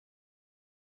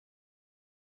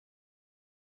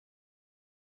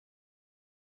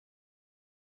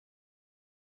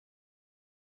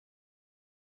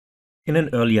In an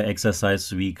earlier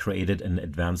exercise, we created an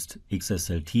advanced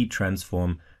XSLT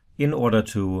transform in order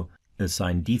to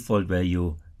assign default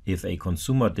value if a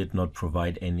consumer did not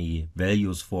provide any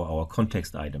values for our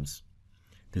context items.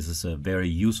 This is a very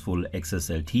useful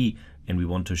XSLT, and we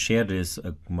want to share this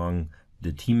among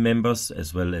the team members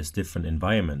as well as different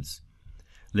environments.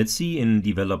 Let's see in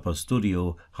Developer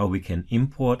Studio how we can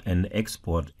import and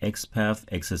export XPath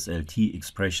XSLT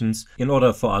expressions. In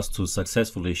order for us to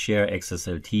successfully share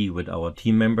XSLT with our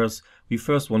team members, we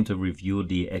first want to review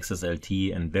the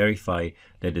XSLT and verify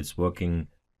that it's working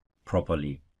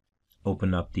properly.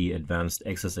 Open up the advanced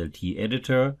XSLT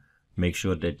editor, make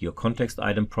sure that your context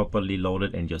item properly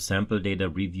loaded and your sample data,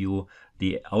 review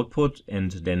the output,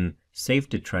 and then save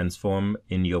the transform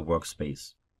in your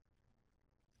workspace.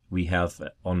 We have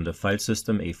on the file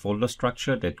system a folder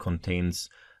structure that contains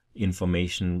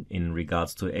information in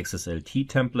regards to XSLT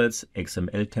templates,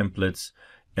 XML templates,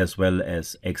 as well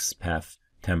as XPath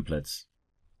templates.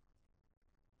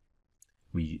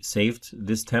 We saved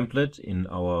this template in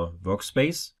our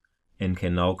workspace and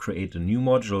can now create a new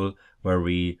module where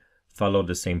we follow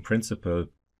the same principle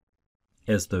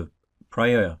as the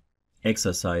prior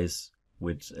exercise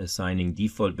with assigning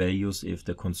default values if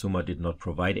the consumer did not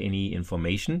provide any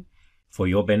information. For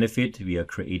your benefit, we are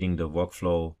creating the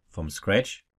workflow from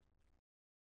scratch.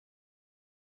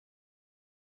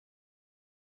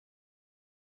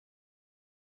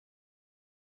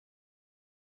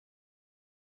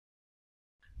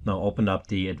 Now open up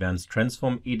the advanced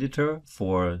transform editor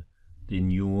for the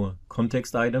new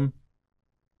context item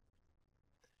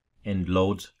and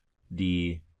load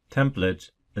the template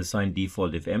assign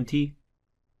default if empty.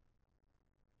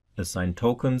 Assign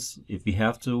tokens if we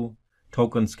have to.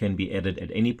 Tokens can be added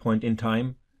at any point in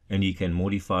time, and you can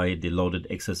modify the loaded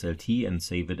XSLT and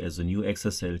save it as a new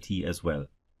XSLT as well.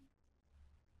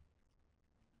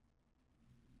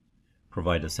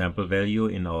 Provide a sample value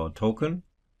in our token.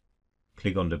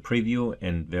 Click on the preview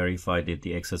and verify that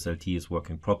the XSLT is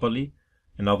working properly.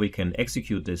 And now we can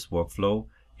execute this workflow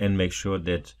and make sure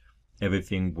that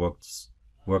everything works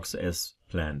as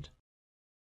planned.